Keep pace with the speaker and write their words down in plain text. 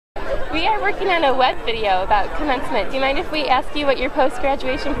We are working on a web video about commencement. Do you mind if we ask you what your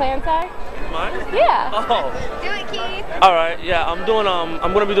post-graduation plans are? Mine? Yeah. Oh. Do it, Keith. All right. Yeah, I'm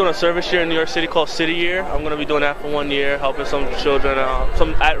gonna be doing a service year in New York City called City Year. I'm gonna be doing that for 1 year, helping some children,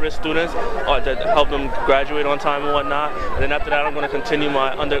 some at-risk students, to help them graduate on time and whatnot. And then after that, I'm gonna continue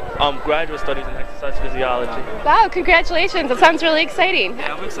my graduate studies in exercise physiology. Wow, congratulations. That sounds really exciting.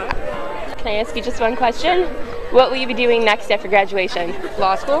 Yeah, I'm excited. Can I ask you just one question? What will you be doing next after graduation?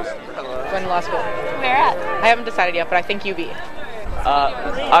 Law school? Going to law school. Where at? I haven't decided yet, but I think UB.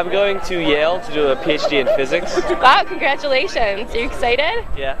 I'm going to Yale to do a PhD in physics. Wow, congratulations. Are you excited?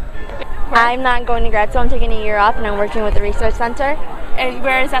 Yeah. I'm not going to grad school. I'm taking a year off, and I'm working with the research center. And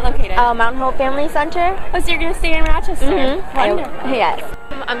where is that located? Mountain Hope Family Center. Oh, so you're going to stay in Rochester? Mm-hmm. Wonderful. Yes.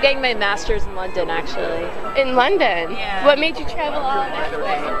 I'm getting my master's in London, actually. In London? Yeah. What made you travel all that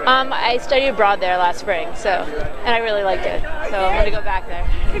way? I studied abroad there last spring, and I really liked it. So I'm going to go back there.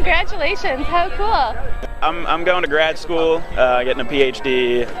 Congratulations. How cool. I'm going to grad school, getting a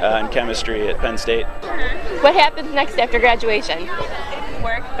PhD in chemistry at Penn State. What happens next after graduation?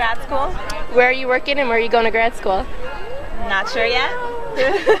 Work, grad school. Where are you working and where are you going to grad school? Not sure yet.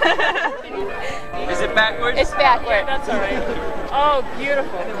 Is it backwards? It's backward. That's all right. Oh,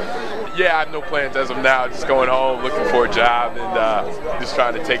 beautiful. Yeah, I have no plans as of now. Just going home, looking for a job, and just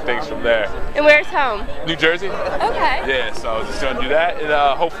trying to take things from there. And where's home? New Jersey? Okay. Yeah, so just going to do that and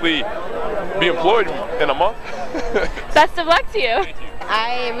hopefully be employed in a month. Best of luck to you.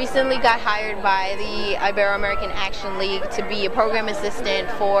 I recently got hired by the Ibero-American Action League to be a program assistant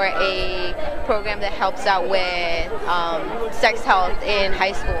for a program that helps out with sex health in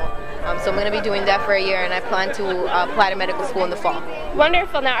high school. So I'm going to be doing that for a year, and I plan to apply to medical school in the fall.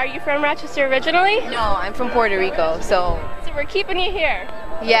 Wonderful. Now, are you from Rochester originally? No, I'm from Puerto Rico, so we're keeping you here.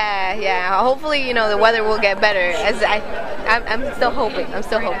 Yeah. Hopefully, the weather will get better. As I'm still hoping.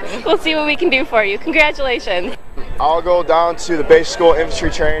 We'll see what we can do for you. Congratulations. I'll go down to the base school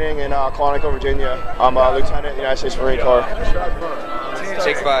infantry training in Quantico, Virginia. I'm a lieutenant in the United States Marine Corps.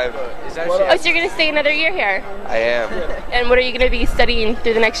 6'5". Oh, so you're going to stay another year here? I am. And what are you going to be studying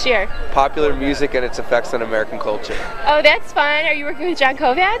through the next year? Popular music and its effects on American culture. Oh, that's fun. Are you working with John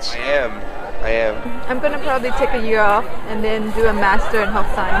Kovac? I am. I'm going to probably take a year off and then do a master in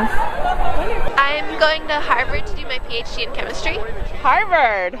health science. I'm going to Harvard to do my PhD in chemistry.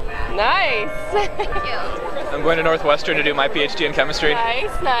 Harvard. Nice. Thank you. I'm going to Northwestern to do my PhD in chemistry.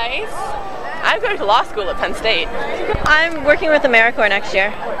 Nice. I'm going to law school at Penn State. I'm working with AmeriCorps next year.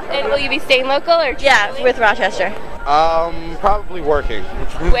 And will you be staying local or? Yeah, with Rochester. Probably working.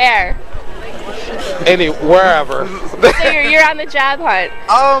 Where? Wherever. So you're on the job hunt?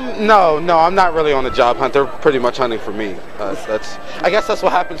 No, I'm not really on the job hunt. They're pretty much hunting for me. I guess that's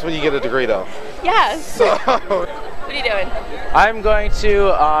what happens when you get a degree, though. Yes. So. What are you doing? I'm going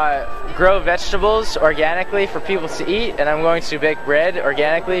to grow vegetables organically for people to eat, and I'm going to bake bread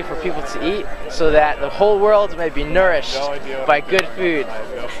organically for people to eat so that the whole world may be nourished by good food.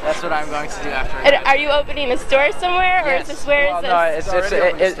 That's what I'm going to do after. And are you opening a store somewhere, or is this where is this? No,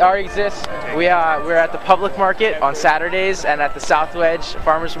 it already exists. We're at the public market on Saturdays, and at the South Wedge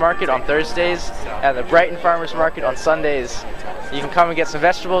Farmers Market on Thursdays, and the Brighton Farmers Market on Sundays. You can come and get some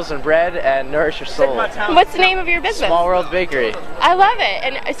vegetables and bread and nourish your soul. What's the name of your business? Small World Bakery. I love it.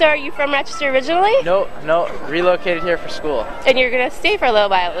 And so are you from Rochester originally? No, relocated here for school. And you're going to stay for a little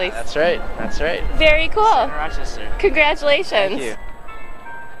while at least? That's right. Very cool. In Rochester. Congratulations. Thank you.